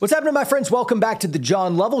What's happening, my friends? Welcome back to the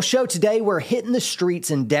John Lovell Show. Today, we're hitting the streets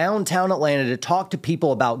in downtown Atlanta to talk to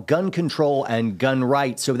people about gun control and gun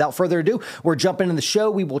rights. So without further ado, we're jumping into the show.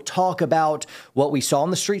 We will talk about what we saw on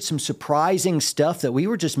the street, some surprising stuff that we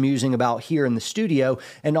were just musing about here in the studio.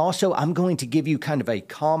 And also, I'm going to give you kind of a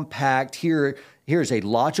compact Here's a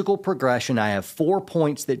logical progression. I have 4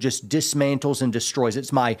 points that just dismantles and destroys.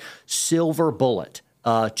 It's my silver bullet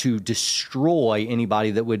to destroy anybody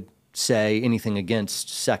that would say anything against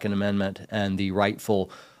Second Amendment and the rightful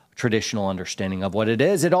traditional understanding of what it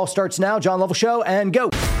is. It all starts now. John Lovell Show, and go.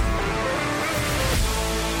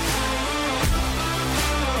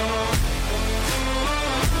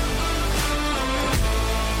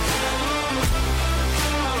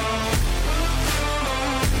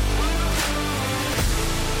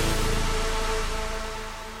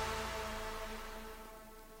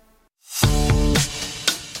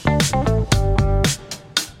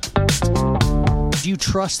 Do you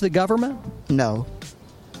trust the government? No.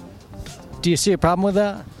 Do you see a problem with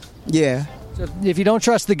that? Yeah. So if you don't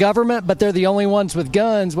trust the government, but they're the only ones with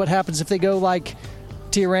guns, what happens if they go,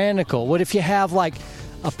 tyrannical? What if you have, a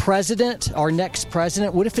president, our next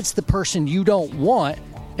president? What if it's the person you don't want,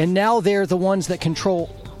 and now they're the ones that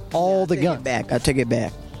control all the guns? I take it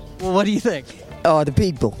back. Well, what do you think? The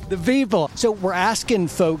people. The people. So we're asking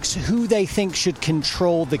folks who they think should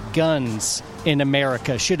control the guns in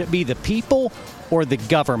America. Should it be the people or the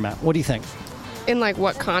government? What do you think? In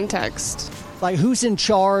what context? Who's in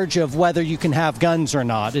charge of whether you can have guns or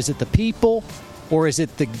not? Is it the people or is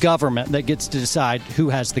it the government that gets to decide who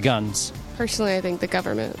has the guns? Personally, I think the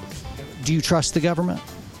government. Do you trust the government?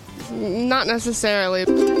 Not necessarily.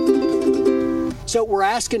 So we're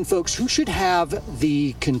asking folks who should have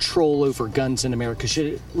the control over guns in America. Should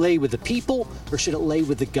it lay with the people or should it lay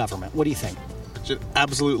with the government? What do you think? It should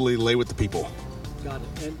absolutely lay with the people. Got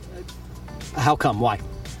it. And how come? Why?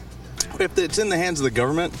 If it's in the hands of the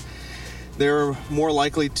government, they're more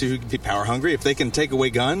likely to be power hungry. If they can take away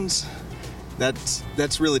guns,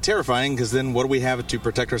 that's really terrifying, because then what do we have to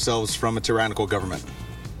protect ourselves from a tyrannical government?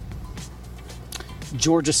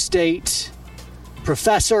 Georgia State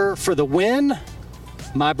professor for the win,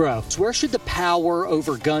 my bro. Where should the power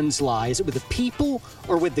over guns lie? Is it with the people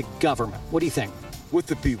or with the government? What do you think? With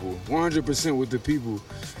the people, 100% with the people.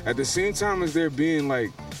 At the same time as there being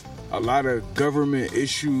a lot of government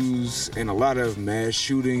issues and a lot of mass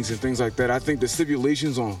shootings and things like that, I think the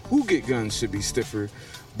stipulations on who get guns should be stiffer,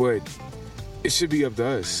 but it should be up to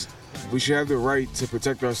us. We should have the right to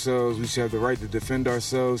protect ourselves. We should have the right to defend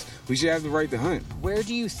ourselves. We should have the right to hunt. Where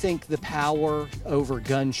do you think the power over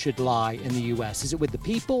guns should lie in the U.S.? Is it with the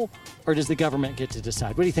people or does the government get to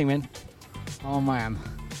decide? What do you think, man? Oh, man.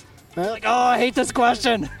 I hate this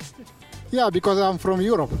question. Yeah, because I'm from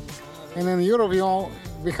Europe. And in Europe,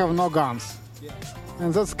 we have no guns.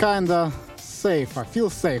 And that's kind of safer,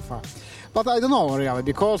 feels safer. But I don't know, really,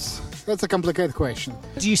 because that's a complicated question.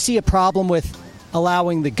 Do you see a problem with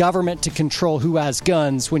allowing the government to control who has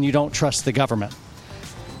guns when you don't trust the government?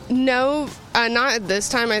 No, not at this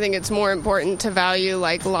time. I think it's more important to value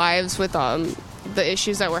lives with the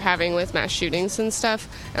issues that we're having with mass shootings and stuff.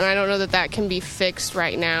 And I don't know that can be fixed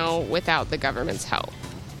right now without the government's help.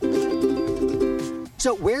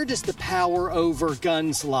 So where does the power over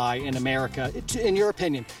guns lie in America, in your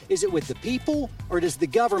opinion? Is it with the people or does the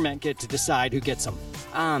government get to decide who gets them?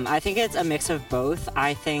 I think it's a mix of both.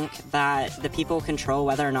 I think that the people control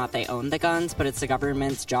whether or not they own the guns, but it's the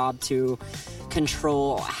government's job to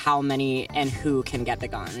control how many and who can get the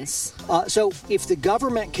guns. So if the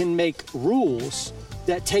government can make rules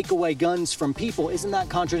that take away guns from people, isn't that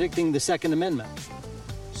contradicting the Second Amendment?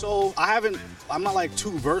 So I'm not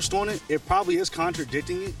too versed on it. It probably is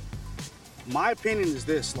contradicting it. My opinion is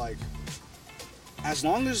this, as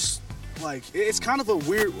long as, it's kind of a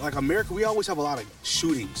weird, America, we always have a lot of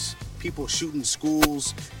shootings. People shooting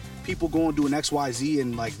schools, people going doing XYZ,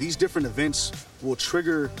 and these different events will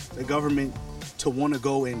trigger the government to want to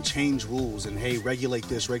go and change rules and, hey, regulate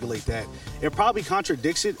this, regulate that. It probably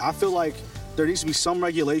contradicts it. I feel like there needs to be some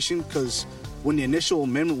regulation, because when the initial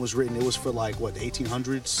amendment was written, it was for the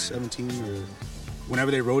 1800s, 17, or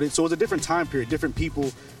whenever they wrote it. So it was a different time period, different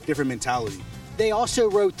people, different mentality. They also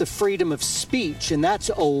wrote the freedom of speech, and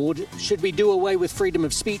that's old. Should we do away with freedom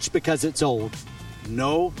of speech because it's old?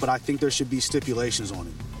 No, but I think there should be stipulations on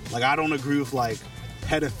it. I don't agree with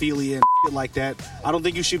pedophilia and shit like that. I don't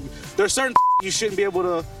think you should. There's certain you shouldn't be able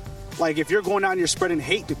to. If you're going out and you're spreading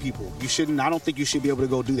hate to people, you shouldn't. I don't think you should be able to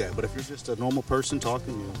go do that. But if you're just a normal person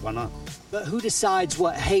talking, why not? But who decides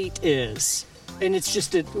what hate is? And it's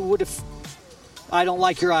just what if I don't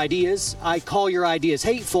like your ideas, I call your ideas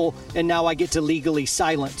hateful, and now I get to legally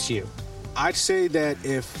silence you? I'd say that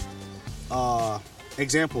if,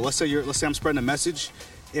 example, let's say I'm spreading a message.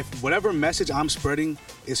 If whatever message I'm spreading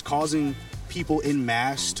is causing people in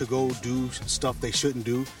mass to go do stuff they shouldn't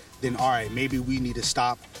do, then all right, maybe we need to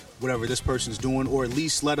stop whatever this person's doing, or at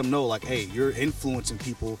least let them know, like, hey, you're influencing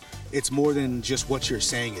people. It's more than just what you're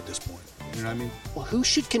saying at this point. You know what I mean? Well, who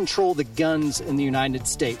should control the guns in the United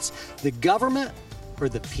States? The government or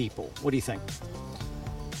the people? What do you think?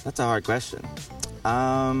 That's a hard question.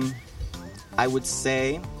 I would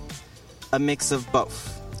say a mix of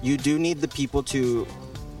both. You do need the people to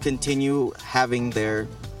continue having their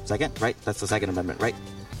second, right? That's the Second Amendment, right?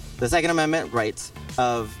 The Second Amendment rights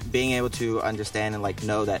of being able to understand and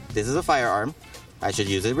know that this is a firearm. I should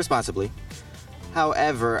use it responsibly.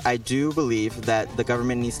 However, I do believe that the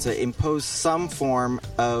government needs to impose some form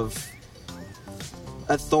of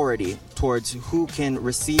authority towards who can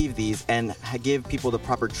receive these and give people the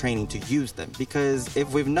proper training to use them. Because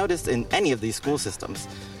if we've noticed in any of these school systems,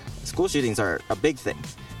 school shootings are a big thing.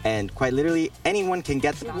 And quite literally, anyone can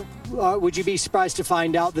get them. Would you be surprised to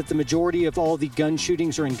find out that the majority of all the gun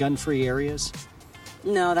shootings are in gun-free areas?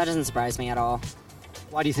 No, that doesn't surprise me at all.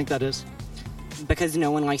 Why do you think that is? Because no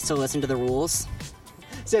one likes to listen to the rules.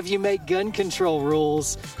 So if you make gun control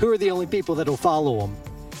rules, who are the only people that will follow them?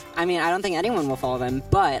 I mean, I don't think anyone will follow them,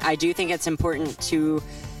 but I do think it's important to...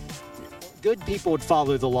 Good people would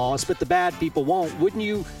follow the laws, but the bad people won't. Wouldn't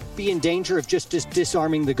you be in danger of just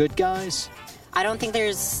disarming the good guys? I don't think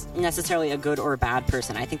there's necessarily a good or a bad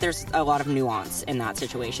person. I think there's a lot of nuance in that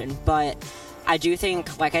situation. But I do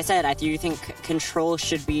think, like I said, I do think control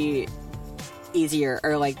should be easier,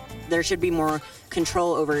 or there should be more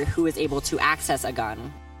control over who is able to access a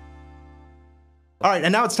gun. All right,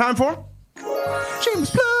 and now it's time for James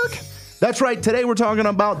Plug. That's right. Today we're talking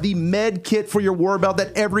about the med kit for your war belt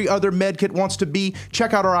that every other med kit wants to be.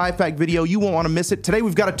 Check out our IFAC video. You won't want to miss it. Today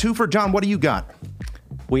we've got a twofer. John, what do you got?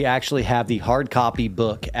 We actually have the hard copy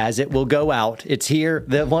book as it will go out. It's here.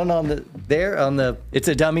 The one it's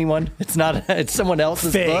a dummy one. It's not, it's someone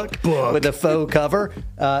else's book with a faux cover.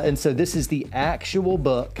 And so this is the actual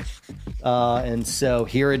book. And so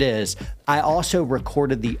here it is. I also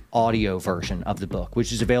recorded the audio version of the book,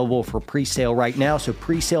 which is available for pre-sale right now. So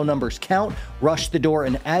pre-sale numbers count. Rush the door.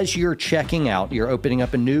 And as you're checking out, you're opening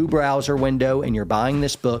up a new browser window and you're buying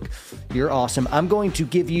this book. You're awesome. I'm going to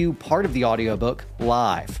give you part of the audiobook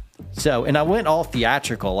live. So, and I went all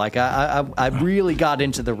theatrical. I really got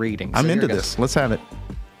into the reading. I'm into this. Let's have it.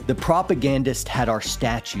 The propagandist had our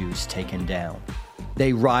statues taken down.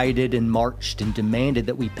 They rioted and marched and demanded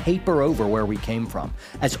that we paper over where we came from.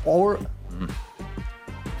 It's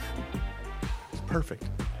perfect.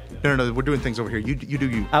 No, we're doing things over here. You do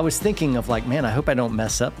you. I was thinking of man, I hope I don't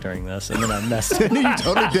mess up during this. And then I messed up. You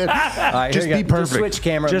totally did. All right, just be perfect. Just switch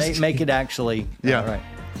camera. Make it actually. Yeah. All right.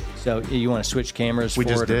 So you want to switch cameras? We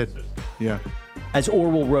just did. Yeah. As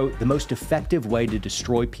Orwell wrote, the most effective way to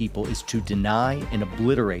destroy people is to deny and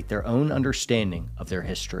obliterate their own understanding of their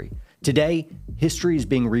history. Today, history is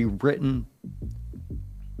being rewritten.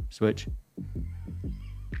 Switch.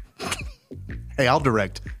 Hey, I'll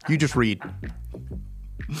direct. You just read.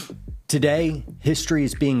 Today, history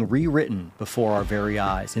is being rewritten before our very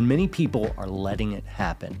eyes, and many people are letting it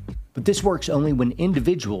happen. But this works only when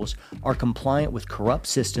individuals are compliant with corrupt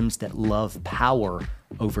systems that love power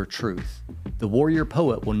over truth. The warrior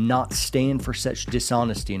poet will not stand for such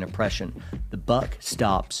dishonesty and oppression. The buck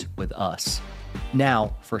stops with us.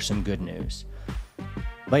 Now for some good news.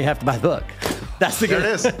 But you have to buy the book. That's the good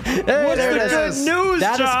news. What's the good news,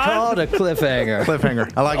 That John? Is called a cliffhanger.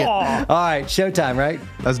 Cliffhanger. I like it. All right, showtime, right?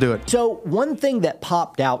 Let's do it. So one thing that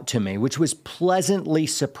popped out to me, which was pleasantly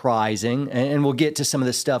surprising, and we'll get to some of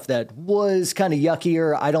the stuff that was kind of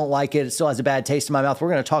yuckier. I don't like it. It still has a bad taste in my mouth. We're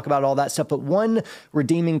going to talk about all that stuff. But one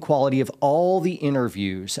redeeming quality of all the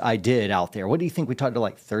interviews I did out there, what do you think? We talked to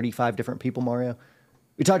 35 different people, Mario?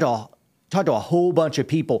 We talked to a whole bunch of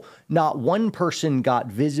people. Not one person got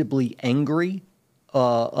visibly angry,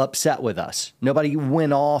 upset with us. Nobody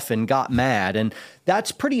went off and got mad. And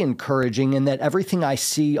that's pretty encouraging in that everything I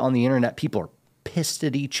see on the internet, people are pissed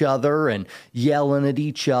at each other and yelling at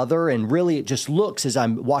each other. And really, it just looks, as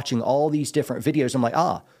I'm watching all these different videos, I'm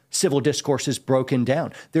like, civil discourse is broken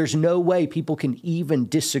down. There's no way people can even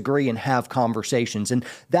disagree and have conversations. And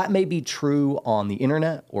that may be true on the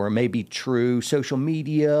internet, or it may be true social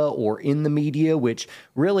media or in the media, which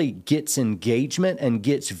really gets engagement and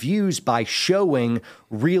gets views by showing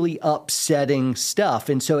really upsetting stuff.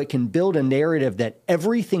 And so it can build a narrative that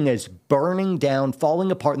everything is burning down,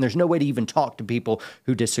 falling apart, and there's no way to even talk to people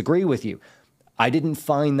who disagree with you. I didn't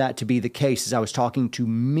find that to be the case, as I was talking to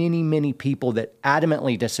many, many people that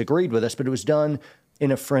adamantly disagreed with us, but it was done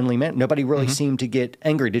in a friendly manner. Nobody really seemed to get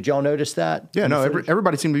angry. Did y'all notice that? Yeah, no,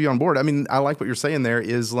 everybody seemed to be on board. I mean, I like what you're saying there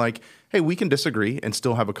is like, hey, we can disagree and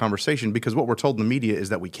still have a conversation, because what we're told in the media is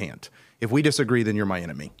that we can't. If we disagree, then you're my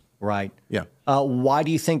enemy. Right. Yeah. Why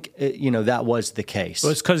do you think, that was the case?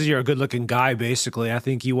 Well, it's because you're a good-looking guy, basically. I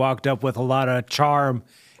think you walked up with a lot of charm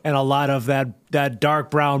and a lot of that dark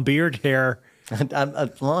brown beard hair.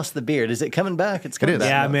 I've lost the beard. Is it coming back? It's coming back.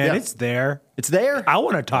 Yeah, man, Yeah. it's there. It's there? I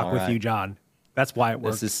want to talk All with right. you, John. That's why it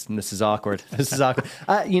works. This is awkward. This is awkward.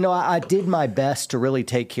 I did my best to really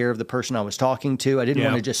take care of the person I was talking to. I didn't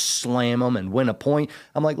want to just slam them and win a point.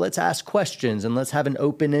 I'm like, let's ask questions and let's have an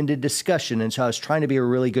open-ended discussion. And so I was trying to be a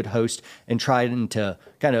really good host and trying to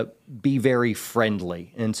kind of be very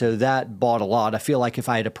friendly. And so that bought a lot. I feel like if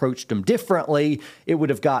I had approached them differently, it would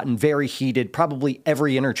have gotten very heated. Probably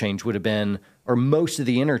every interchange would have been, or most of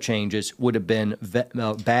the interchanges would have been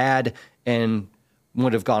bad and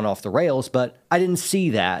would have gone off the rails, but I didn't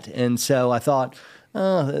see that. And so I thought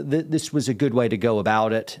this was a good way to go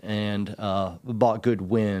about it, and bought good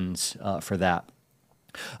wins for that.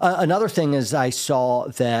 Another thing is I saw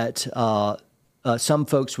that some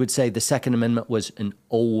folks would say the Second Amendment was an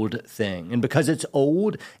old thing. And because it's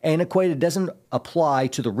old, antiquated, doesn't apply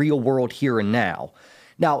to the real world here and now.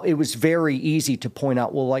 Now, it was very easy to point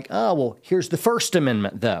out, here's the First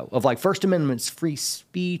Amendment, though, of like First Amendment's free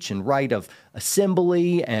speech and right of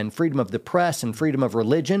assembly and freedom of the press and freedom of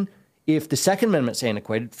religion. If the Second Amendment's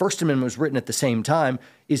antiquated, First Amendment was written at the same time,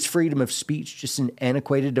 is freedom of speech just an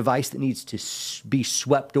antiquated device that needs to be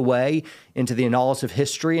swept away into the annals of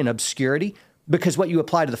history and obscurity? Because what you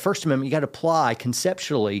apply to the First Amendment, you got to apply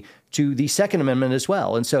conceptually to the Second Amendment as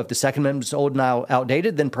well. And so if the Second Amendment is old and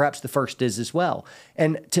outdated, then perhaps the First is as well.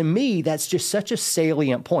 And to me, that's just such a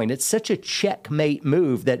salient point. It's such a checkmate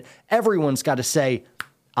move that everyone's got to say,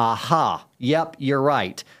 aha, yep, you're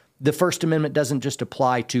right. The First Amendment doesn't just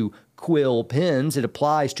apply to quill pens. It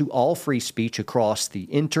applies to all free speech across the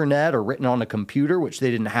internet or written on a computer, which they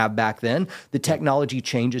didn't have back then. The technology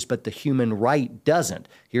changes, but the human right doesn't.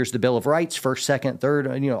 Here's the Bill of Rights, first, second, third,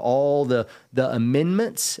 all the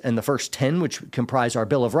amendments and the first 10, which comprise our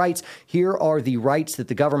Bill of Rights. Here are the rights that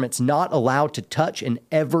the government's not allowed to touch and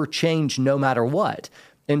ever change no matter what.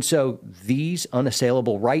 And so these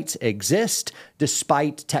unassailable rights exist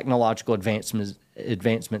despite technological advancements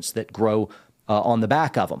that grow on the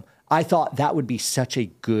back of them. I thought that would be such a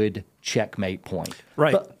good checkmate point.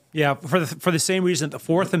 Right. For the same reason that the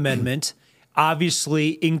Fourth Amendment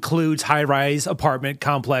obviously includes high-rise apartment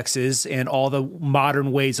complexes and all the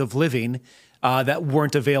modern ways of living that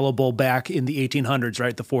weren't available back in the 1800s,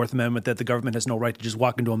 right? The Fourth Amendment, that the government has no right to just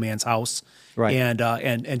walk into a man's house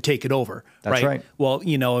and take it over. That's right. Well,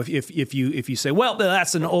 if you say, well,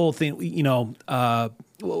 that's an old thing,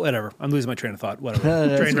 whatever. I'm losing my train of thought.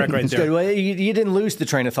 Whatever. Train wreck right there. Well, you didn't lose the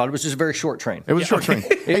train of thought. It was just a very short train. It was a short train.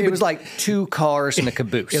 It was like two cars and a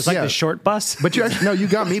caboose. It was like the short bus. But you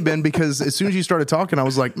got me, Ben, because as soon as you started talking, I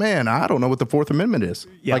was like, man, I don't know what the Fourth Amendment is.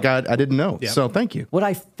 Yeah. Like I didn't know. Yeah. So thank you. What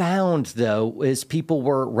I found, though, is people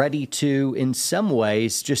were ready to, in some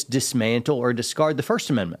ways, just dismantle or discard the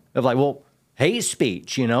First Amendment. Of like, well, hate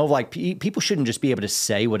speech, people shouldn't just be able to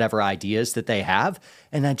say whatever ideas that they have.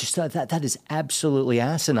 And I just thought that is absolutely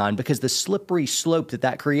asinine, because the slippery slope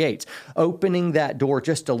that creates, opening that door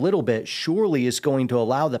just a little bit, surely is going to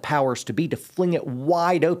allow the powers to be to fling it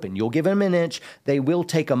wide open. You'll give them an inch, they will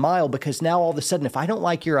take a mile, because now all of a sudden, if I don't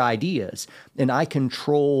like your ideas and I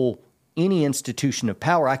control any institution of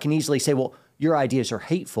power, I can easily say, well, your ideas are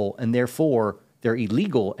hateful and therefore they're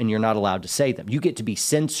illegal and you're not allowed to say them. You get to be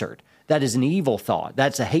censored. That is an evil thought.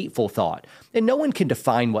 That's a hateful thought. And no one can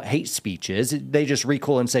define what hate speech is. They just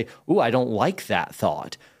recoil and say, ooh, I don't like that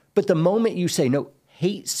thought. But the moment you say, no,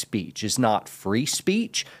 hate speech is not free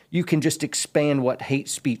speech, you can just expand what hate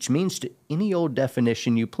speech means to any old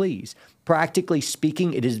definition you please. Practically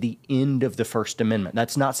speaking, it is the end of the First Amendment.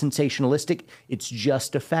 That's not sensationalistic. It's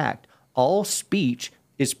just a fact. All speech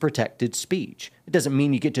is protected speech. It doesn't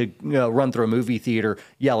mean you get to run through a movie theater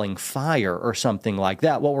yelling fire or something like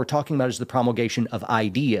that. What we're talking about is the promulgation of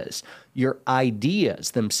ideas. Your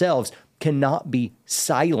ideas themselves cannot be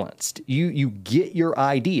silenced. You get your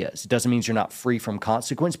ideas. It doesn't mean you're not free from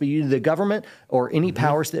consequence, but the government or any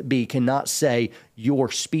powers that be cannot say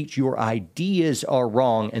your speech, your ideas are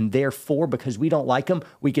wrong, and therefore, because we don't like them,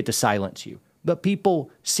 we get to silence you. But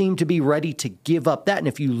people seem to be ready to give up that. And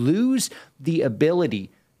if you lose the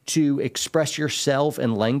ability to express yourself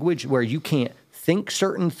in language where you can't think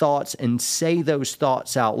certain thoughts and say those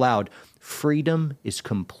thoughts out loud, freedom is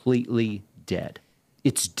completely dead.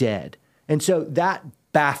 It's dead. And so that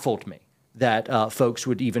baffled me. that folks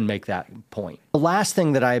would even make that point. The last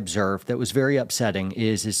thing that I observed that was very upsetting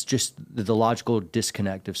is just the logical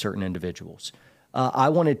disconnect of certain individuals. I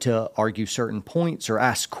wanted to argue certain points or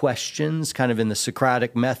ask questions kind of in the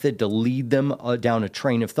Socratic method to lead them down a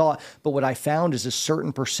train of thought. But what I found is a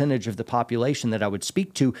certain percentage of the population that I would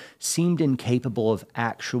speak to seemed incapable of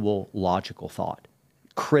actual logical thought,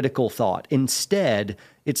 critical thought. Instead,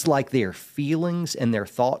 it's like their feelings and their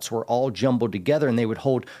thoughts were all jumbled together, and they would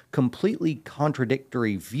hold completely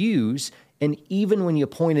contradictory views. And even when you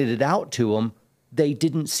pointed it out to them, they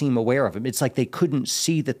didn't seem aware of them. It's like they couldn't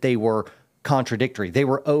see that they were contradictory. They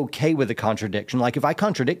were okay with the contradiction. Like if I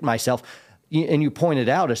contradict myself and you point it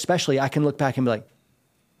out, especially, I can look back and be like,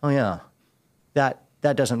 oh yeah, that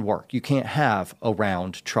doesn't work. You can't have a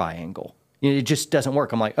round triangle. It just doesn't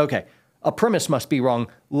work. I'm like, okay, a premise must be wrong.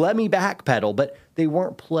 Let me backpedal. But they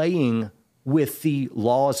weren't playing with the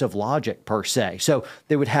laws of logic per se. So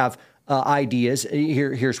they would have ideas.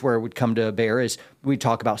 Here's where it would come to bear is we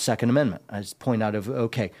talk about Second Amendment. I just point out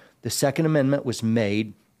okay, the Second Amendment was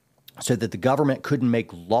made so that the government couldn't make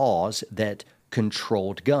laws that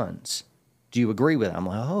controlled guns. Do you agree with that? I'm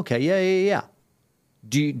like, oh, okay, yeah.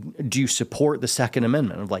 Do you support the Second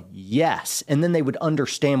Amendment? I'm like, yes. And then they would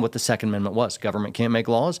understand what the Second Amendment was. Government can't make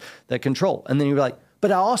laws that control. And then you're like,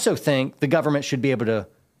 but I also think the government should be able to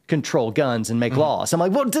control guns and make laws. I'm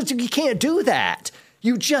like, well, you can't do that.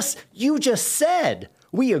 You just said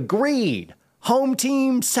we agreed. Home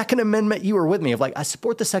team, Second Amendment, you were with me. I'm like, I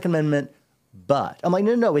support the Second Amendment, but I'm like,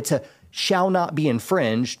 no, it's a shall not be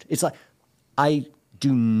infringed. It's like, I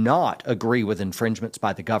do not agree with infringements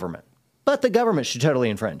by the government, but the government should totally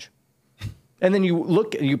infringe. And then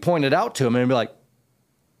you point it out to them and be like,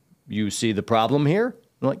 you see the problem here?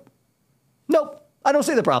 I'm like, nope, I don't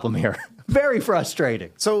see the problem here. Very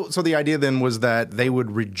frustrating. So the idea then was that they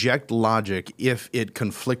would reject logic if it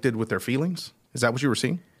conflicted with their feelings? Is that what you were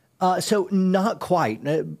seeing? So not quite.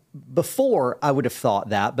 Before, I would have thought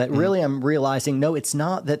that, but really I'm realizing, no, it's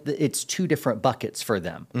not that. It's two different buckets for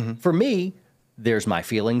them. For me, there's my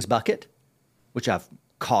feelings bucket, which I've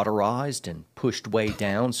cauterized and pushed way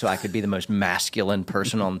down so I could be the most masculine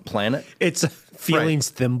person on the planet. It's a feelings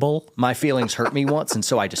thimble. My feelings hurt me once, and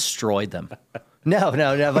so I destroyed them. No.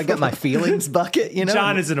 I got my feelings bucket,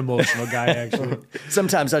 John is an emotional guy, actually.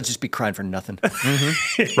 Sometimes I'd just be crying for nothing.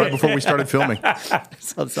 Right before we started filming.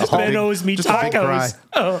 So it's tacos.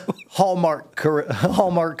 Oh.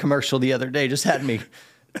 Hallmark commercial the other day just had me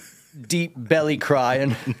deep belly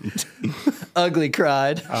crying. Ugly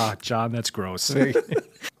cried. Ah, John, that's gross.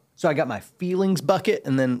 So I got my feelings bucket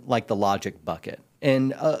and then like the logic bucket.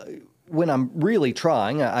 And when I'm really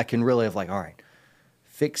trying, I can really have like, all right,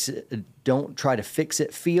 fix it. Don't try to fix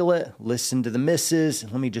it. Feel it. Listen to the misses.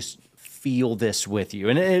 Let me just feel this with you.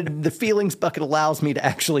 And the feelings bucket allows me to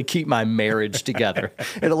actually keep my marriage together.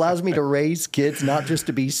 It allows me to raise kids, not just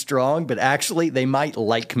to be strong, but actually they might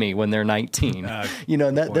like me when they're 19.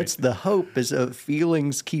 And that's the hope is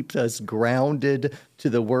feelings keeps us grounded to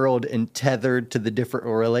the world and tethered to the different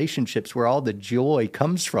relationships where all the joy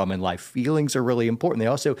comes from in life. Feelings are really important. They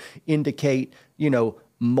also indicate,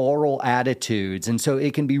 moral attitudes. And so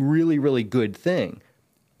it can be really, really good thing.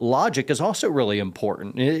 Logic is also really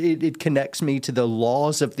important. It connects me to the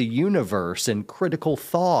laws of the universe and critical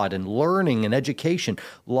thought and learning and education.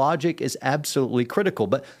 Logic is absolutely critical.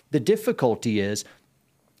 But the difficulty is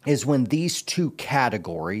when these two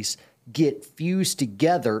categories get fused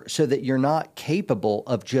together so that you're not capable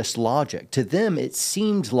of just logic. To them, it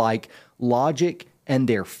seemed like logic and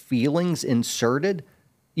their feelings inserted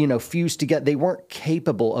fused together. They weren't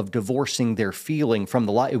capable of divorcing their feeling from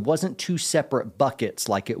the light. It wasn't two separate buckets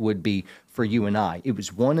like it would be for you and I. It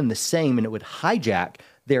was one and the same, and it would hijack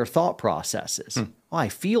their thought processes. Oh, I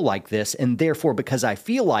feel like this, and therefore, because I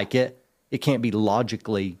feel like it, it can't be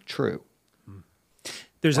logically true.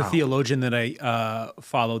 There's a theologian that I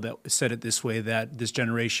follow that said it this way, that this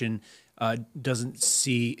generation doesn't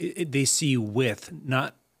see, they see with,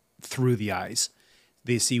 not through the eyes.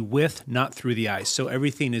 They see with, not through the eyes. So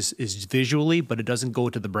everything is visually, but it doesn't go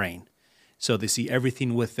to the brain. So they see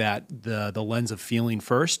everything with the lens of feeling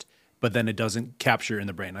first, but then it doesn't capture in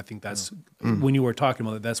the brain. I think that's, when you were talking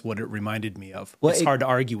about it, that's what it reminded me of. Well, it's hard to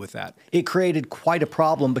argue with that. It created quite a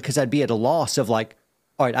problem because I'd be at a loss of like,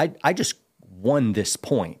 all right, I just won this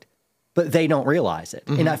point, but they don't realize it.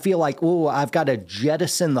 And I feel like, I've got to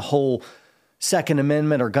jettison the whole Second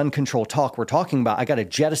Amendment or gun control talk we're talking about, I got to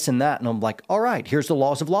jettison that. And I'm like, all right, here's the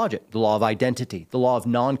laws of logic, the law of identity, the law of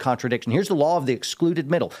non-contradiction. Here's the law of the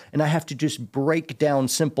excluded middle. And I have to just break down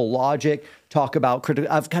simple logic, talk about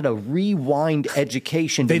critical. I've got to rewind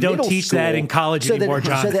education. They don't teach school that in college anymore,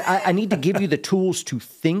 John. So that I need to give you the tools to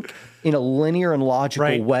think in a linear and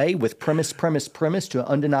logical way with premise to an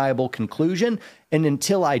undeniable conclusion. And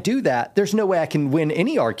until I do that, there's no way I can win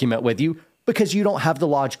any argument with you, because you don't have the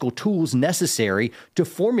logical tools necessary to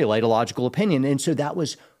formulate a logical opinion. And so that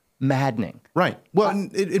was maddening. Right. Well,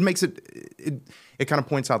 it makes it kind of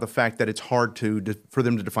points out the fact that it's hard for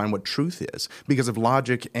them to define what truth is, because if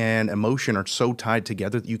logic and emotion are so tied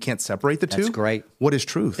together that you can't separate the two. That's great. What is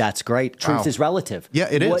truth? That's great. Truth is relative. Yeah,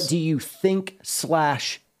 it is. What do you think /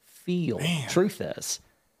 feel truth is?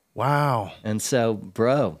 Wow. And so,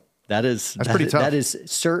 bro, that's pretty tough. That is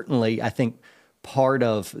certainly, I think, part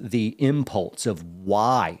of the impulse of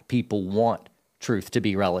why people want truth to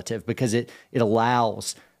be relative, because it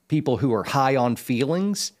allows people who are high on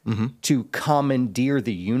feelings to commandeer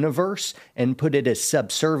the universe and put it as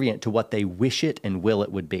subservient to what they wish it and will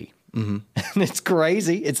it would be. And it's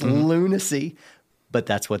crazy. It's lunacy, but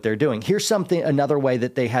that's what they're doing. Here's another way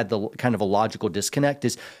that they had the kind of a logical disconnect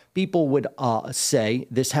is people would say,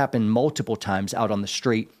 this happened multiple times out on the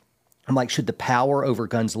street. I'm like, should the power over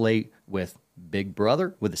guns lay with Big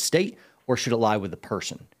Brother, with the state, or should it lie with the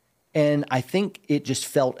person? And I think it just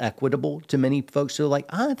felt equitable to many folks who are like,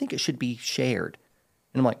 I think it should be shared.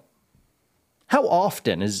 And I'm like, how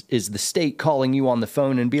often is the state calling you on the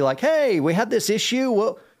phone and be like, hey, we had this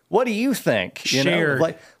issue. What do you think? You know,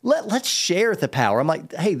 like, let's share the power. I'm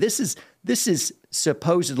like, hey, this is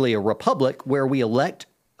supposedly a republic where we elect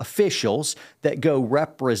officials that go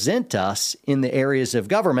represent us in the areas of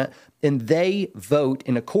government, and they vote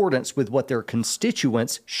in accordance with what their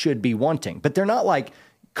constituents should be wanting. But they're not like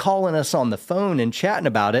calling us on the phone and chatting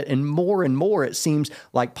about it. And more, it seems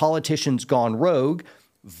like politicians gone rogue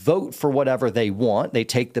vote for whatever they want. They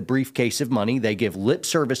take the briefcase of money, they give lip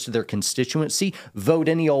service to their constituency, vote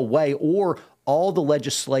any old way, or all the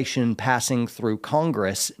legislation passing through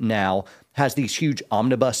Congress now has these huge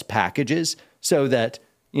omnibus packages so that,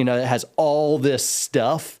 you know, it has all this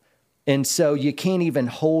stuff. And so you can't even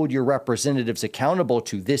hold your representatives accountable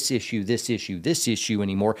to this issue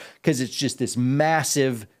anymore, because it's just this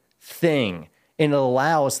massive thing. And it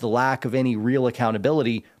allows the lack of any real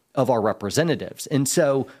accountability of our representatives. And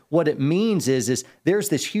so what it means is there's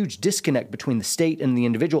this huge disconnect between the state and the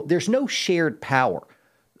individual. There's no shared power.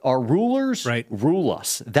 Our rulers rule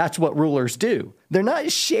us. That's what rulers do. They're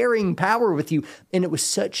not sharing power with you. And it was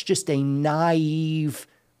such just a naive,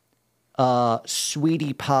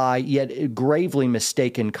 sweetie pie, yet gravely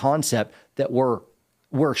mistaken concept that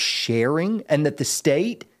we're sharing, and that the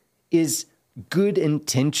state is good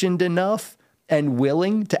intentioned enough and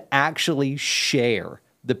willing to actually share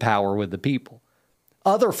the power with the people.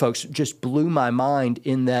 Other folks just blew my mind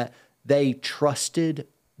in that they trusted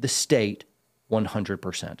the state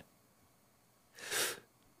 100%.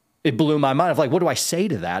 It blew my mind of like, what do I say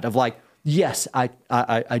to that? Of like, yes, I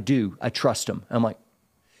do. I trust them. I'm like,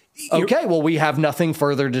 okay, well, we have nothing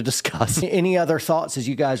further to discuss. Any other thoughts as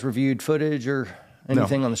you guys reviewed footage or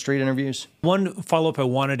anything on the street interviews? One follow-up I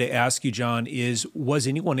wanted to ask you, John, is was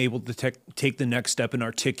anyone able to take the next step and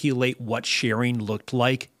articulate what sharing looked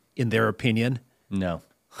like in their opinion? No.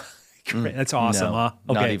 That's awesome, no, huh?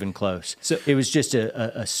 Okay. Not even close. So it was just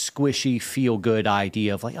a squishy, feel-good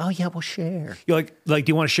idea of like, oh, yeah, we'll share. You're like, do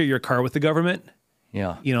you want to share your car with the government?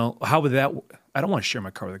 Yeah. You know, how would that I don't want to share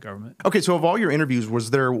my car with the government. Okay, so of all your interviews,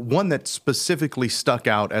 was there one that specifically stuck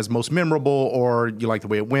out as most memorable, or you like the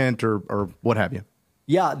way it went, or what have you?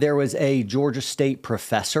 Yeah, there was a Georgia State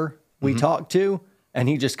professor we talked to, and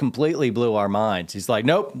he just completely blew our minds. He's like,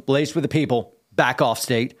 nope, laced with the people, back off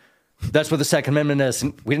state. That's what the Second Amendment is.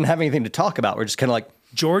 And we didn't have anything to talk about. We're just kind of like,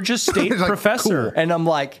 Georgia State professor. Cool. And I'm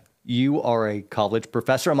like, you are a college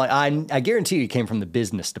professor? I'm like, I guarantee you came from the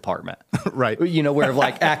business department. Right. You know, where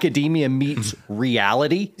like academia meets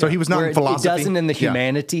reality. So he was not in philosophy? It doesn't in the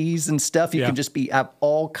humanities and stuff. You can just have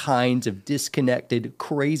all kinds of disconnected,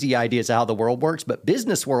 crazy ideas of how the world works. But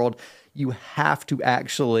business world, you have to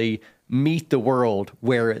actually meet the world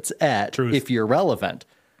where it's at if you're relevant.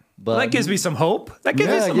 But that gives me some hope. That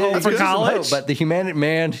gives me some hope for college. But the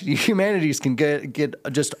humanities can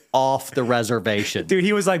get just off the reservation. Dude,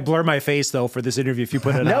 he was like, blur my face though for this interview if you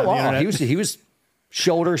put it on the internet. He was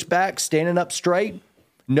shoulders back, standing up straight,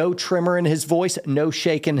 no tremor in his voice, no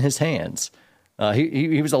shake in his hands.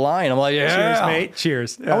 He was a lion. I'm like, yeah. Cheers, mate.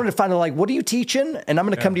 Cheers. Yeah. I wanted to find out, like, what are you teaching? And I'm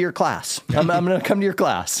going to come to your class. I'm going to come to your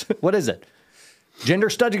class. What is it?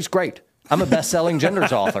 Gender studies, great. I'm a best-selling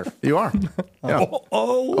genders author. You are. Yeah.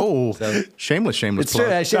 So, Shameless it's plug.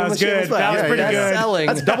 true. Shameless, That was good. shameless plug. That was pretty good. Best-selling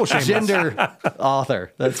That's double shameless. gender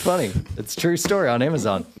author. That's funny. It's a true story on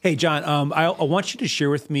Amazon. Hey, John, I want you to share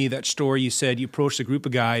with me that story you said you approached a group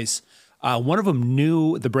of guys. One of them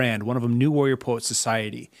knew the brand. One of them knew Warrior Poet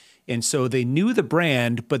Society. And so they knew the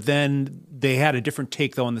brand, but then they had a different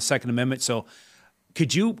take, though, on the Second Amendment. So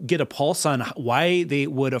could you get a pulse on why they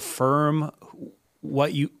would affirm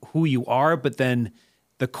who you are, but then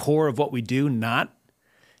the core of what we do not?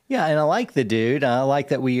 Yeah, and I like the dude. I like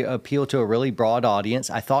that we appeal to a really broad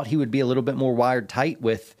audience. I thought he would be a little bit more wired tight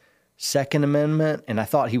with Second Amendment, and I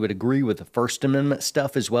thought he would agree with the First Amendment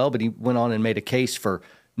stuff as well, but he went on and made a case for,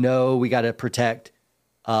 no, we got to protect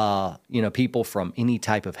people from any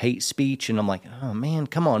type of hate speech. And I'm like, oh man,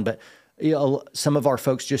 come on. But some of our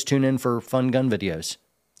folks just tune in for fun gun videos.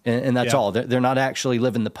 And that's all. They're not actually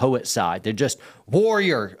living the poet side. They're just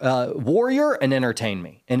warrior and entertain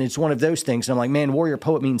me. And it's one of those things. And I'm like, man, warrior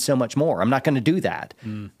poet means so much more. I'm not going to do that.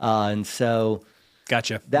 And so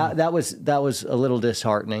Gotcha. That was a little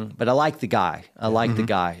disheartening, but I like the guy. I like the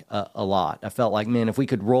guy a lot. I felt like, man, if we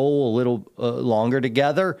could roll a little longer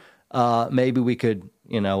together, maybe we could,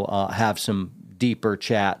 have some deeper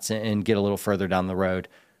chats and get a little further down the road.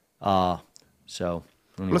 So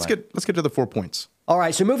anyway. Let's get to the 4 points. All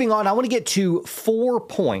right. So moving on, I want to get to 4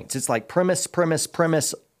 points. It's like premise,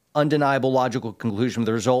 undeniable logical conclusion of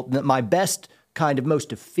the result. My best kind of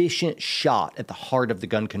most efficient shot at the heart of the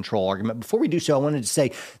gun control argument. Before we do so, I wanted to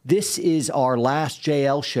say this is our last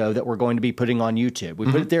JL show that we're going to be putting on YouTube. We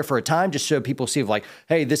put it there for a time just so people see like,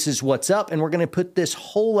 hey, this is what's up. And we're going to put this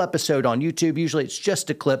whole episode on YouTube. Usually it's just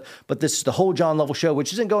a clip, but this is the whole John Lovell show,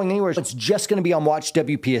 which isn't going anywhere. It's just going to be on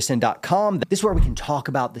watchwpsn.com. This is where we can talk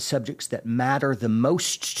about the subjects that matter the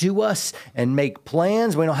most to us and make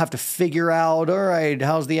plans. We don't have to figure out, all right,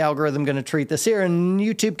 how's the algorithm going to treat this here? And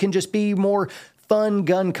YouTube can just be more fun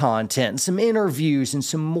gun content, some interviews, and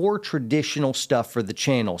some more traditional stuff for the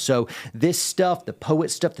channel. So this stuff, the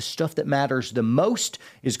poet stuff, the stuff that matters the most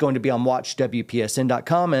is going to be on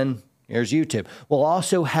watchwpsn.com, and here's YouTube. We'll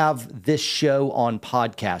also have this show on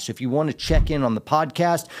podcast. If you want to check in on the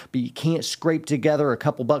podcast, but you can't scrape together a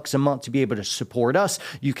couple bucks a month to be able to support us,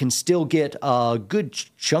 you can still get a good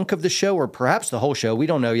chunk of the show, or perhaps the whole show. We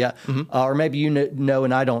don't know yet. Or maybe you know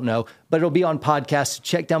and I don't know. But it'll be on podcast.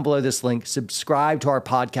 Check down below this link, subscribe to our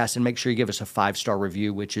podcast, and make sure you give us a 5-star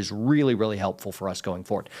review, which is really, really helpful for us going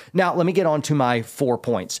forward. Now, let me get on to my 4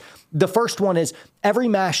 points. The first one is every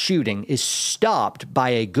mass shooting is stopped by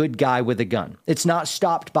a good guy with a gun. It's not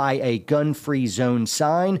stopped by a gun-free zone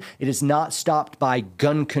sign. It is not stopped by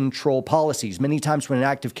gun control policies. Many times when an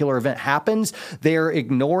active killer event happens, they're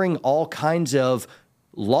ignoring all kinds of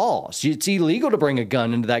laws. It's illegal to bring a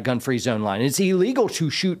gun into that gun-free zone line. It's illegal to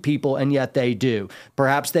shoot people, and yet they do.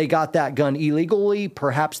 Perhaps they got that gun illegally.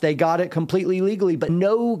 Perhaps they got it completely legally, but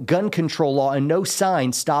no gun control law and no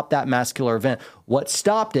sign stopped that mass killer event. What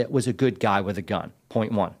stopped it was a good guy with a gun.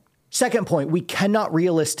 Point 1. Second point, we cannot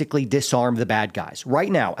realistically disarm the bad guys. Right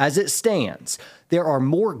now, as it stands, there are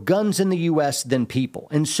more guns in the U.S. than people.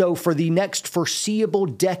 And so for the next foreseeable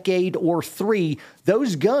decade or 3,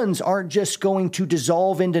 those guns aren't just going to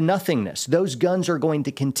dissolve into nothingness. Those guns are going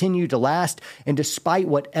to continue to last. And despite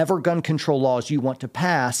whatever gun control laws you want to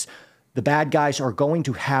pass, the bad guys are going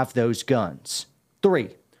to have those guns. 3.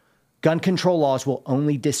 Gun control laws will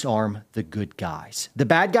only disarm the good guys. The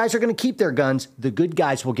bad guys are going to keep their guns. The good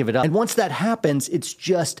guys will give it up. And once that happens, it's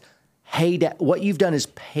just, hey, what you've done is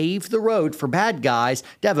pave the road for bad guys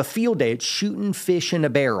to have a field day. It's shooting fish in a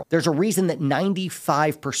barrel. There's a reason that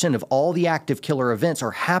 95% of all the active killer events are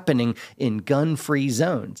happening in gun-free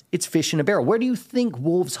zones. It's fish in a barrel. Where do you think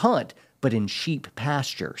wolves hunt? But in sheep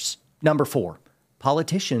pastures. Number 4,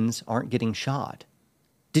 politicians aren't getting shot.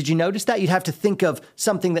 Did you notice that? You'd have to think of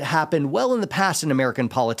something that happened well in the past in American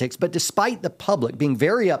politics, but despite the public being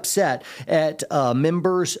very upset at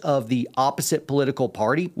members of the opposite political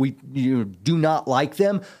party, we do not like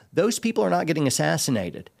them, those people are not getting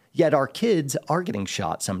assassinated. Yet our kids are getting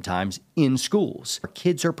shot sometimes in schools. Our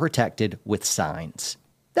kids are protected with signs.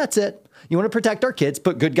 That's it. You want to protect our kids,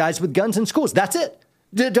 put good guys with guns in schools. That's it.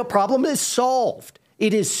 The problem is solved.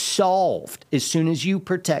 It is solved as soon as you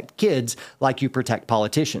protect kids like you protect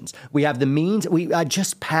politicians. We have the means. I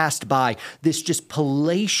just passed by this just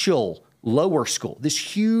palatial lower school, this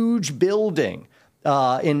huge building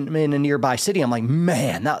in a nearby city. I'm like,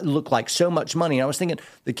 man, that looked like so much money. And I was thinking,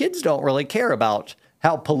 the kids don't really care about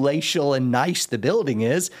how palatial and nice the building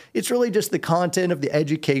is. It's really just the content of the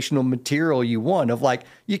educational material you want of like,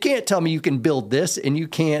 you can't tell me you can build this and you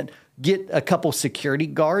can't get a couple security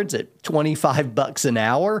guards at $25 an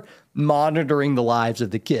hour monitoring the lives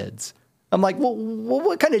of the kids. I'm like, well,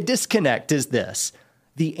 what kind of disconnect is this?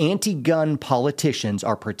 The anti-gun politicians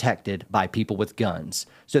are protected by people with guns.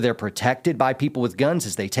 So they're protected by people with guns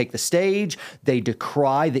as they take the stage. They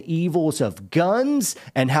decry the evils of guns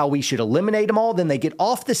and how we should eliminate them all. Then they get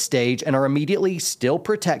off the stage and are immediately still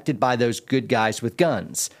protected by those good guys with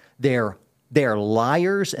guns. They're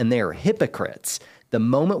liars and they're hypocrites. The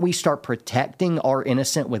moment we start protecting our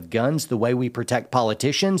innocent with guns the way we protect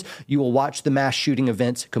politicians, you will watch the mass shooting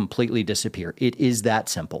events completely disappear. It is that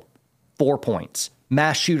simple. 4 points.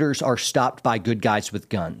 Mass shooters are stopped by good guys with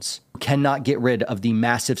guns. Cannot get rid of the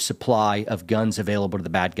massive supply of guns available to the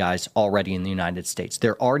bad guys already in the United States.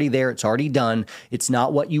 They're already there. It's already done. It's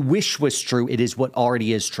not what you wish was true. It is what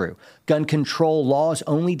already is true. Gun control laws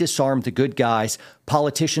only disarm the good guys.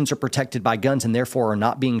 Politicians are protected by guns and therefore are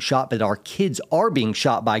not being shot, but our kids are being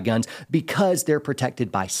shot by guns because they're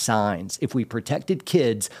protected by signs. If we protected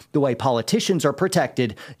kids the way politicians are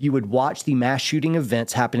protected, you would watch the mass shooting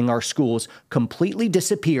events happening in our schools completely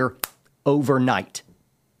disappear overnight.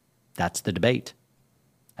 That's the debate.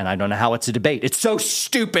 And I don't know how it's a debate. It's so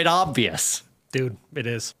stupid obvious. Dude, it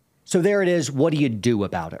is. So there it is. What do you do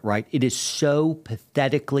about it, right? It is so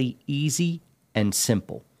pathetically easy and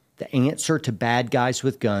simple. The answer to bad guys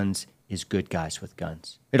with guns is good guys with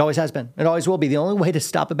guns. It always has been. It always will be. The only way to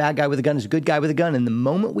stop a bad guy with a gun is a good guy with a gun. And the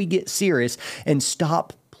moment we get serious and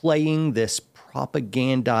stop playing this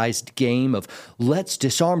propagandized game of let's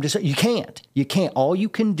disarm. You can't. You can't. All you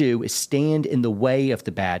can do is stand in the way of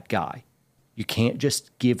the bad guy. You can't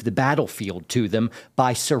just give the battlefield to them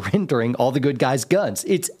by surrendering all the good guys' guns.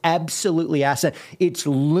 It's absolutely asinine. It's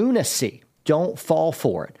lunacy. Don't fall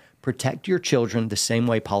for it. Protect your children the same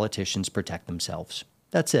way politicians protect themselves.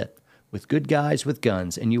 That's it. With good guys with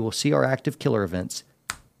guns, and you will see our active killer events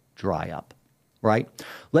dry up. Right?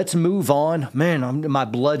 Let's move on. Man, my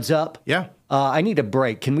blood's up. Yeah. I need a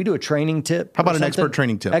break. Can we do a training tip? How about an expert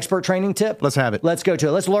training tip? Expert training tip? Let's have it. Let's go to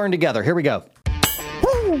it. Let's learn together. Here we go.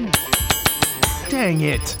 Woo! Dang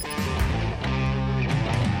it.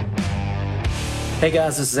 Hey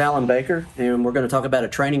guys, this is Alan Baker, and we're going to talk about a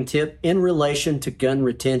training tip in relation to gun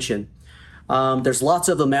retention. There's lots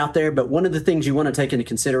of them out there, but one of the things you want to take into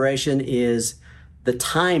consideration is the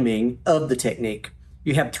timing of the technique.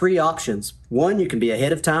 You have 3 options. 1, you can be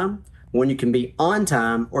ahead of time. 1, you can be on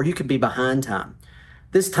time, or you can be behind time.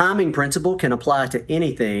 This timing principle can apply to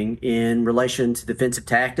anything in relation to defensive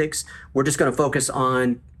tactics. We're just going to focus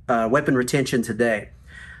on weapon retention today.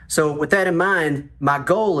 So with that in mind, my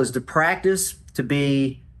goal is to practice to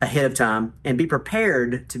be ahead of time and be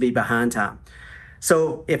prepared to be behind time.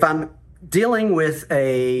 So if I'm dealing with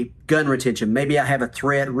a gun retention, maybe I have a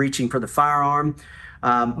threat reaching for the firearm,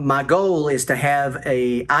 my goal is to have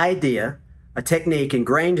an idea, a technique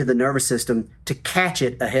ingrained in the nervous system to catch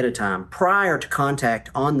it ahead of time, prior to contact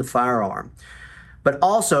on the firearm. But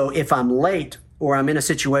also, if I'm late or I'm in a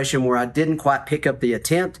situation where I didn't quite pick up the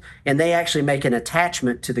attempt and they actually make an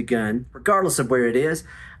attachment to the gun, regardless of where it is,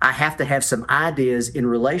 I have to have some ideas in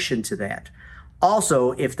relation to that.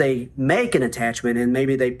 Also, if they make an attachment and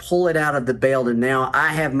maybe they pull it out of the belt and now I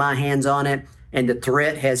have my hands on it and the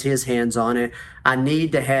threat has his hands on it, I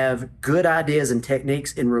need to have good ideas and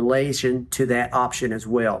techniques in relation to that option as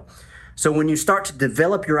well. So when you start to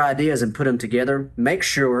develop your ideas and put them together, make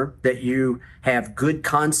sure that you have good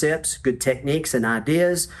concepts, good techniques and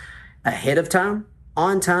ideas ahead of time,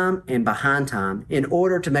 on time, and behind time in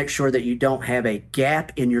order to make sure that you don't have a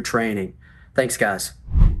gap in your training. Thanks, guys.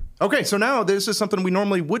 Okay, so now this is something we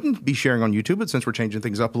normally wouldn't be sharing on YouTube, but since we're changing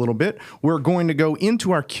things up a little bit, we're going to go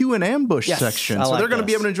into our Q and Ambush section. So they're going to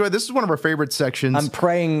be able to enjoy. This is one of our favorite sections. I'm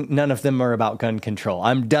praying none of them are about gun control.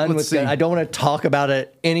 I'm done with gun. I don't want to talk about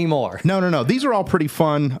it anymore. No. These are all pretty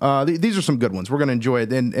fun. These are some good ones. We're going to enjoy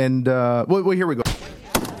it. And well, here we go.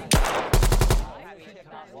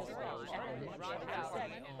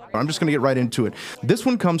 I'm just going to get right into it. This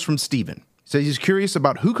one comes from Steven. Says he's curious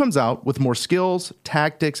about who comes out with more skills,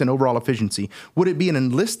 tactics, and overall efficiency. Would it be an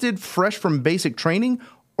enlisted fresh from basic training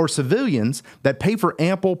or civilians that pay for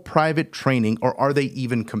ample private training, or are they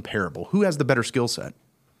even comparable? Who has the better skill set?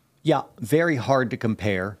 Yeah, very hard to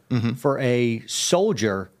compare. Mm-hmm. For a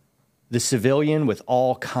soldier, the civilian with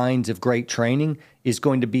all kinds of great training is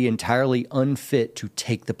going to be entirely unfit to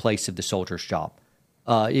take the place of the soldier's job.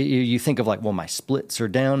 You think of like, well, my splits are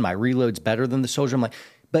down, my reload's better than the soldier. I'm like,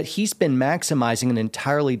 but he's been maximizing an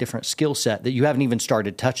entirely different skill set that you haven't even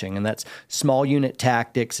started touching, and that's small unit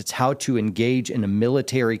tactics. It's how to engage in a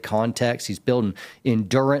military context. He's building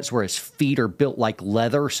endurance where his feet are built like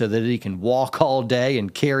leather so that he can walk all day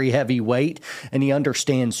and carry heavy weight, and he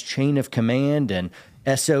understands chain of command and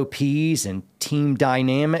SOPs and team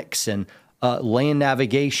dynamics and land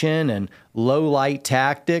navigation and low light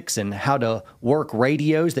tactics and how to work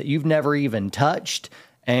radios that you've never even touched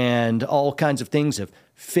and all kinds of things of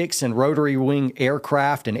fixed and rotary wing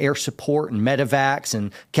aircraft and air support and medevacs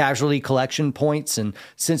and casualty collection points and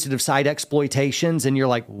sensitive site exploitations. And you're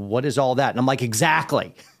like, what is all that? And I'm like,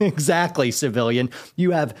 exactly, civilian.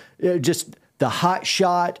 You have just the hot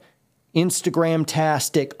shot,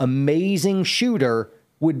 Instagram-tastic, amazing shooter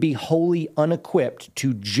would be wholly unequipped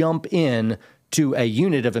to jump in to a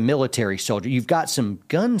unit of a military soldier. You've got some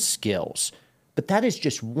gun skills, but that is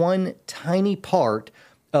just one tiny part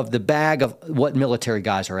of the bag of what military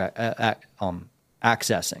guys are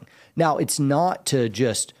accessing. Now, it's not to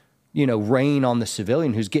just, rain on the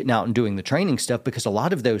civilian who's getting out and doing the training stuff, because a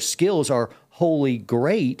lot of those skills are wholly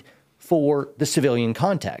great for the civilian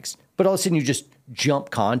context. But all of a sudden you just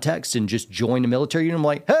jump context and just join the military unit. I'm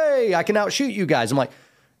like, hey, I can outshoot you guys. I'm like,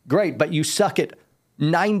 great, but you suck at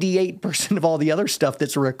 98% of all the other stuff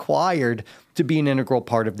that's required to be an integral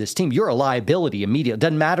part of this team. You're a liability immediately.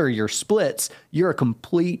 Doesn't matter your splits. You're a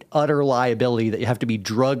complete, utter liability that you have to be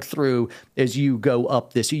drugged through as you go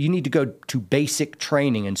up this. You need to go to basic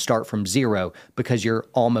training and start from zero because you're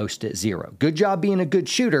almost at zero. Good job being a good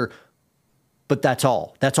shooter, but that's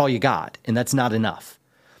all. That's all you got, and that's not enough.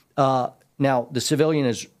 Now, the civilian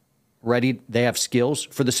is ready. They have skills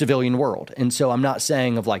for the civilian world. And so I'm not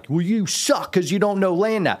saying of like, well, you suck because you don't know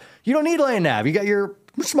land nav. You don't need land nav. You got your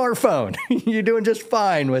smartphone. You're doing just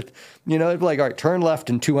fine with, like, all right, turn left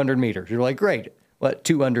in 200 meters. You're like, great. What,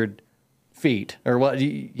 200 feet or what,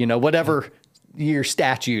 whatever your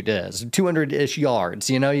statute is, 200-ish yards,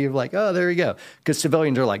 you're like, oh, there you go. Because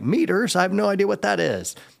civilians are like, meters? I have no idea what that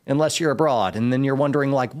is. Unless you're abroad. And then you're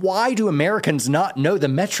wondering, like, why do Americans not know the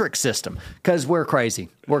metric system? Because we're crazy.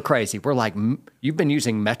 We're like, you've been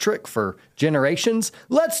using metric for generations?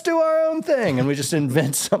 Let's do our own thing. And we just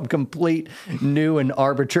invent some complete new and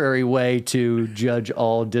arbitrary way to judge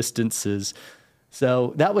all distances.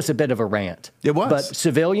 So that was a bit of a rant. It was. But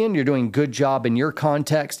civilian, you're doing a good job in your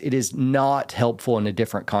context. It is not helpful in a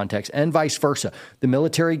different context, and vice versa. The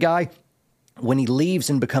military guy, when he leaves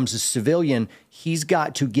and becomes a civilian, he's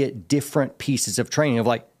got to get different pieces of training of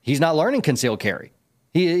like, he's not learning concealed carry.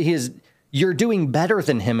 You're doing better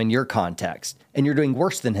than him in your context, and you're doing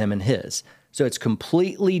worse than him in his. So it's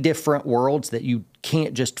completely different worlds that you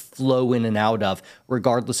can't just flow in and out of,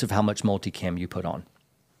 regardless of how much multicam you put on.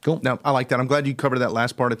 Cool. Now, I like that. I'm glad you covered that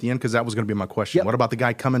last part at the end, because that was going to be my question. Yep. What about the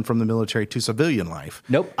guy coming from the military to civilian life?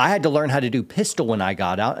 Nope. I had to learn how to do pistol when I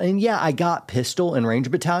got out. And yeah, I got pistol in Ranger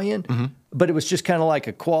Battalion, but it was just kind of like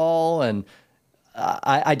a qual. And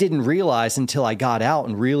I didn't realize until I got out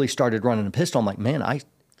and really started running a pistol. I'm like, man,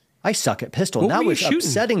 I suck at pistol. And that was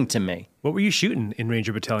upsetting to me. What were you shooting in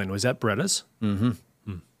Ranger Battalion? Was that Berettas?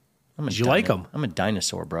 Mm-hmm. Did you like them? I'm a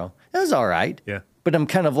dinosaur, bro. It was all right. Yeah. But I'm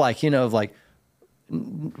kind of like,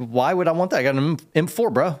 why would I want that? I got an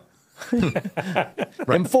M4, bro.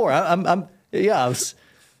 M4. I was,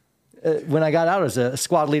 when I got out, I was a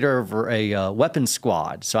squad leader of a weapons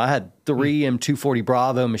squad. So I had 3 M240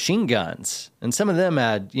 Bravo machine guns, and some of them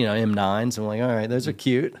had, M9s. I'm like, all right, those are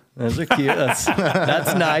cute. That's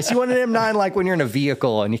nice. You want an M9 like when you're in a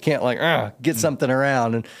vehicle and you can't get something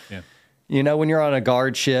around. And when you're on a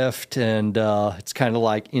guard shift and it's kind of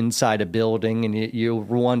like inside a building, and you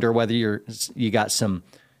wonder whether you got some,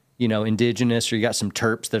 indigenous, or you got some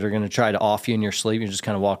terps that are going to try to off you in your sleep. You just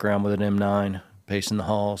kind of walk around with an M9 pacing the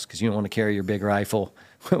halls because you don't want to carry your big rifle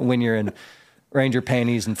when you're in Ranger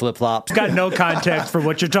panties and flip-flops. Got no context for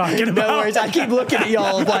what you're talking about. No worries. I keep looking at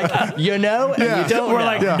y'all like, and you don't We're know.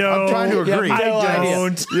 like, no. I'm trying to agree. I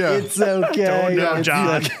don't. Yeah. It's okay. Don't know,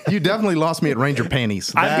 John. You definitely lost me at Ranger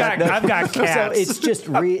panties. I've got cats. So it's just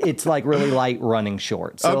it's like really light running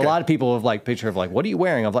shorts. So a lot of people have like picture of like, what are you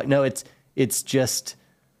wearing? I'm like, no, it's just.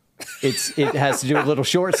 It has to do with little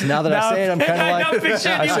shorts. Now that I say it, I'm kind of like, I'm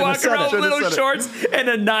picturing you walking around with little shorts and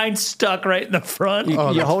a 9 stuck right in the front. You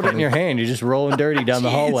hold it in your hand. You're just rolling dirty down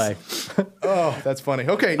the hallway. Oh, that's funny.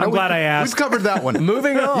 Okay. I'm glad I asked. We've covered that one.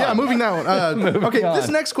 Moving on. Yeah, moving that one. This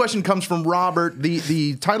next question comes from Robert.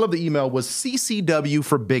 The title of the email was CCW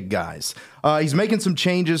for Big Guys. He's making some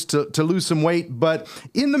changes to lose some weight. But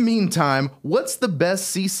in the meantime, what's the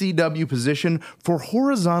best CCW position for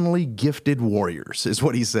horizontally gifted warriors is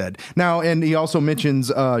what he said. Now, and he also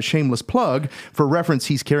mentions shameless plug. For reference,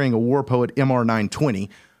 he's carrying a War Poet MR920.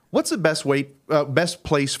 What's the best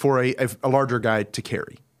place for a larger guy to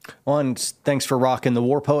carry? One, thanks for rocking the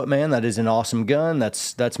War Poet, man. That is an awesome gun.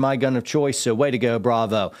 That's my gun of choice. So way to go,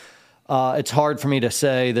 bravo. It's hard for me to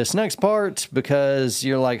say this next part because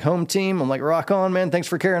you're like home team. I'm like, rock on, man. Thanks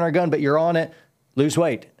for carrying our gun, but you're on it. Lose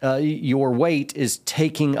weight. Your weight is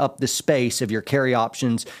taking up the space of your carry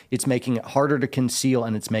options. It's making it harder to conceal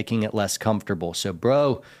and it's making it less comfortable. So,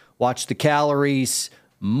 bro, watch the calories.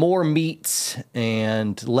 More meats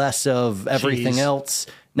and less of everything else.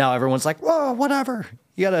 Now everyone's like, whoa, whatever.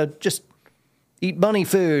 You got to just eat bunny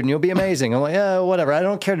food and you'll be amazing. I'm like, yeah, whatever. I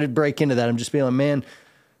don't care to break into that. I'm just feeling, man,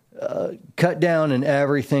 cut down and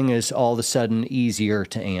everything is all of a sudden easier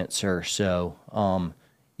to answer. So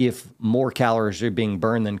if more calories are being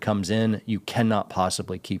burned than comes in, you cannot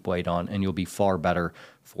possibly keep weight on and you'll be far better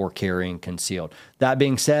for carrying concealed. That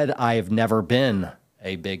being said, I have never been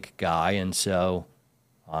a big guy, and so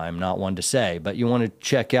I'm not one to say, but you want to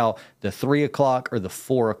check out the 3 o'clock or the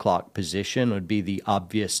 4 o'clock position would be the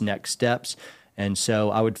obvious next steps. And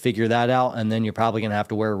so I would figure that out. And then you're probably going to have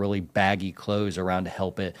to wear really baggy clothes around to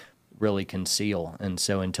help it really conceal. And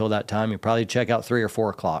so until that time, you probably check out 3 or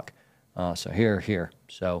 4 o'clock. So here.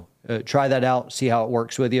 So try that out, see how it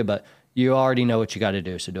works with you, but you already know what you got to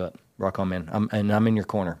do. So do it. Rock on, man. I'm in your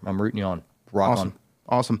corner. I'm rooting you on. Rock on.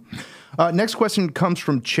 Awesome. Next question comes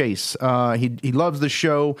from Chase. He loves the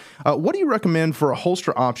show. What do you recommend for a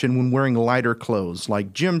holster option when wearing lighter clothes,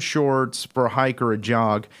 like gym shorts for a hike or a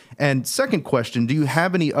jog? And second question, do you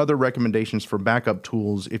have any other recommendations for backup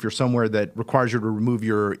tools if you're somewhere that requires you to remove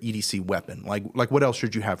your EDC weapon? Like what else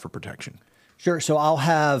should you have for protection? Sure. So I'll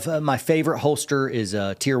have my favorite holster is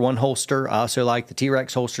a Tier 1 holster. I also like the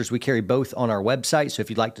T-Rex holsters. We carry both on our website. So if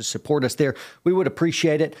you'd like to support us there, we would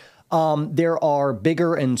appreciate it. There are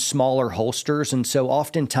bigger and smaller holsters, and so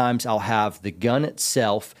oftentimes I'll have the gun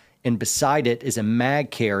itself, and beside it is a mag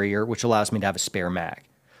carrier, which allows me to have a spare mag.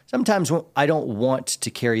 Sometimes I don't want to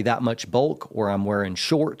carry that much bulk, or I'm wearing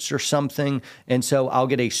shorts or something, and so I'll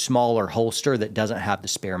get a smaller holster that doesn't have the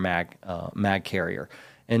spare mag carrier.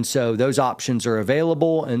 And so those options are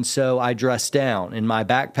available, and so I dress down. In my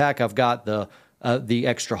backpack, I've got the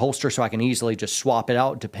extra holster so I can easily just swap it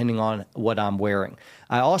out depending on what I'm wearing.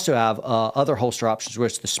 I also have other holster options where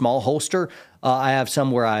it's the small holster. I have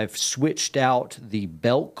some where I've switched out the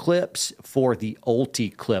belt clips for the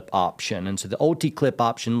Ulti clip option. And so the Ulti clip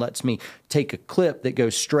option lets me take a clip that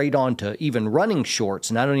goes straight onto even running shorts,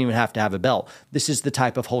 and I don't even have to have a belt. This is the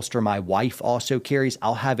type of holster my wife also carries.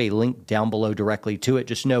 I'll have a link down below directly to it.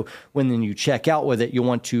 Just know when you check out with it, you'll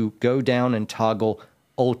want to go down and toggle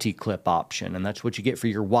Ulti clip option, and that's what you get for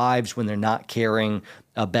your wives when they're not carrying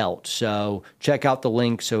a belt. So check out the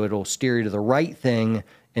link so it'll steer you to the right thing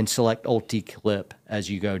and select Ulti clip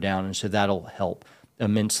as you go down, and so that'll help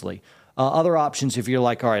immensely. Other options, if you're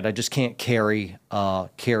like, all right, I just can't carry a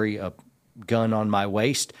gun on my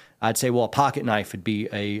waist, I'd say, well, a pocket knife would be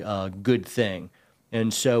a good thing.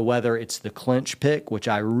 And so whether it's the clinch pick, which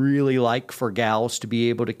I really like for gals to be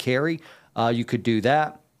able to carry, you could do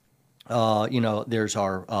that. There's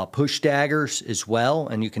our push daggers as well,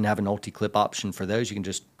 and you can have an Ulti clip option for those. You can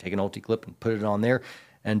just take an Ulti clip and put it on there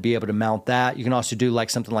and be able to mount that. You can also do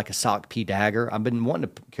like something like a SOC P dagger. I've been wanting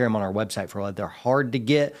to carry them on our website for a while. They're hard to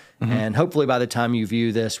get, and hopefully by the time you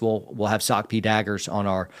view this, we'll have SOC P daggers on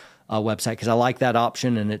our website because I like that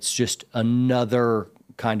option, and it's just another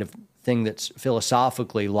kind of thing that's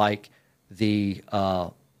philosophically like the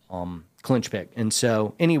clinch pick. And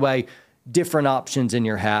so anyway, different options in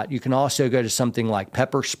your hat. You can also go to something like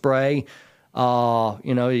pepper spray.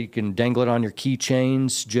 You can dangle it on your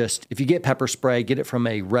keychains. Just if you get pepper spray, get it from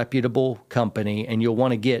a reputable company, and you'll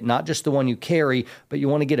want to get not just the one you carry, but you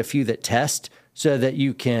want to get a few that test so that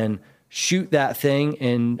you can shoot that thing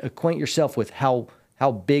and acquaint yourself with how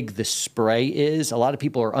big the spray is. A lot of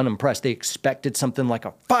people are unimpressed. They expected something like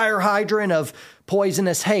a fire hydrant of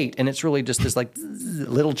poisonous hate, and it's really just this like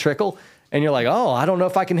little trickle. And you're like, oh, I don't know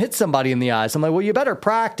if I can hit somebody in the eyes. I'm like, well, you better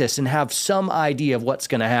practice and have some idea of what's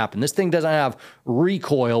going to happen. This thing doesn't have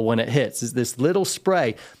recoil when it hits. It's this little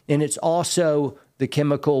spray. And it's also, the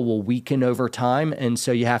chemical will weaken over time. And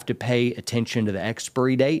so you have to pay attention to the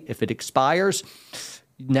expiry date. If it expires,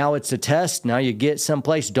 now it's a test. Now you get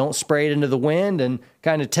someplace, don't spray it into the wind and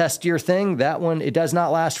kind of test your thing. That one, it does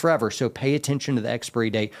not last forever. So pay attention to the expiry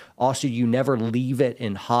date. Also, you never leave it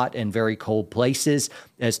in hot and very cold places,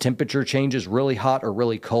 as temperature changes. Really hot or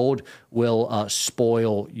really cold will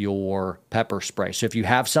spoil your pepper spray. So if you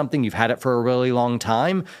have something, you've had it for a really long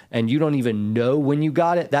time and you don't even know when you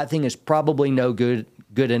got it, that thing is probably no good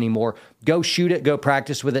anymore. Go shoot it, go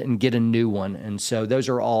practice with it, and get a new one. And so those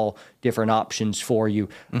are all different options for you.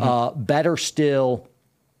 Better still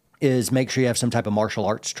is make sure you have some type of martial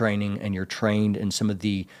arts training and you're trained in some of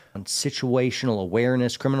the situational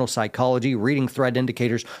awareness, criminal psychology, reading threat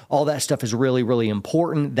indicators. All that stuff is really, really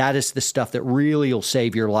important. That is the stuff that really will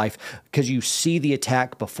save your life, because you see the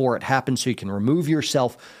attack before it happens, so you can remove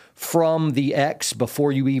yourself from the X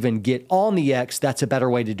before you even get on the X. That's a better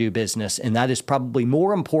way to do business, and that is probably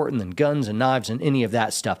more important than guns and knives and any of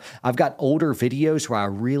that stuff. I've got older videos where I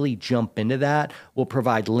really jump into that. We'll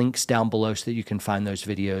provide links down below so that you can find those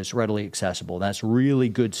videos readily accessible. That's really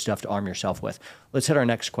good stuff to arm yourself with. Let's hit our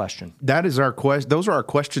next question. That is our question. Those are our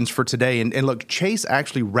questions for today. And look, Chase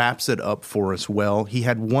actually wraps it up for us well. He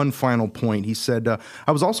had one final point. He said,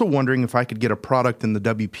 I was also wondering if I could get a product in the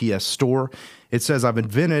WPS store. It says, I've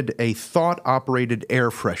invented a thought-operated air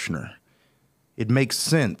freshener. It makes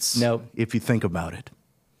sense if you think about it.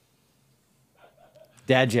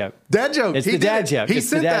 Dad joke. Dad joke. It's the dad joke. He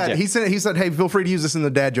sent that. He said, hey, feel free to use this in the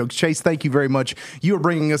dad jokes. Chase, thank you very much. You are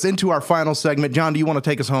bringing us into our final segment. John, do you want to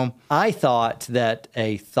take us home? I thought that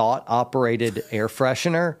a thought-operated air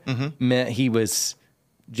freshener meant he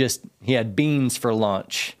had beans for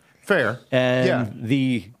lunch. Fair. And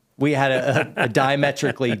we had a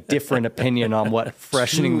diametrically different opinion on what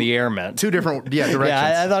freshening the air meant. Two different directions.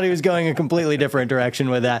 Yeah, I thought he was going a completely different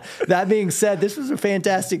direction with that. That being said, this was a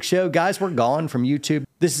fantastic show. Guys, we're gone from YouTube.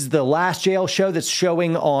 This is the Last Jail show that's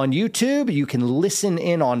showing on YouTube. You can listen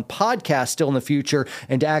in on podcast still in the future,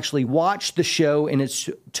 and to actually watch the show in its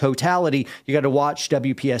totality, you got to watch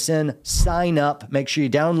WPSN, sign up, make sure you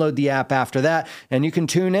download the app after that, and you can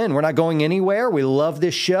tune in. We're not going anywhere. We love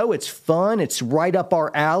this show. It's fun. It's right up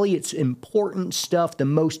our alley. It's important stuff, the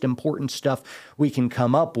most important stuff we can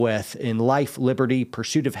come up with in life, liberty,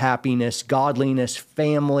 pursuit of happiness, godliness,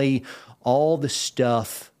 family, all the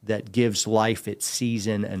stuff that gives life its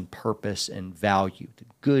season and purpose and value, the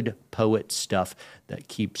good poet stuff that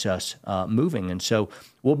keeps us moving. And so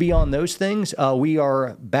we'll be on those things. We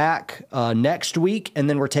are back next week, and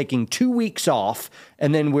then we're taking 2 weeks off,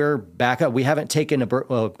 and then we're back up. We haven't taken a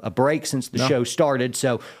break since the show started,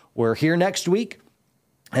 so we're here next week,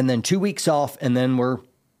 and then 2 weeks off, and then we're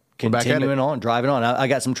continuing on, driving on. I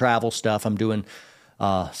got some travel stuff I'm doing.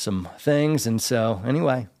 Some things. And so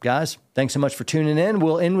anyway, guys, thanks so much for tuning in.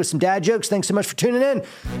 We'll end with some dad jokes. Thanks so much for tuning in.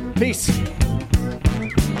 Peace.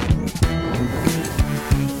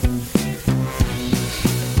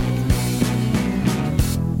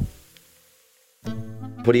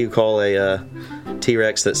 What do you call a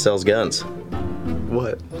T-Rex that sells guns?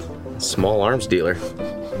 What? Small arms dealer.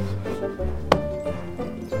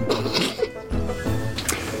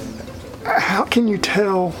 How can you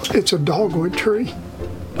tell it's a dogwood tree?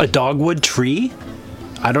 A dogwood tree?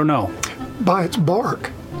 I don't know. By its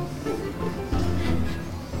bark.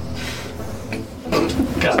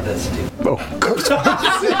 God, that's stupid.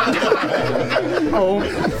 Oh.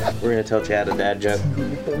 We're going to tell Chad a dad joke.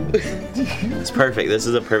 It's perfect. This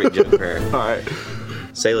is a perfect joke for her. All right.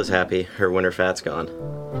 Sayla's happy. Her winter fat's gone.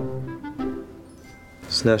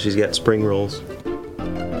 So now she's got spring rolls.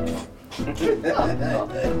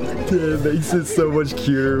 It makes it so much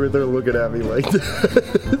cuter with her looking at me like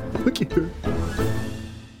that. Look at her.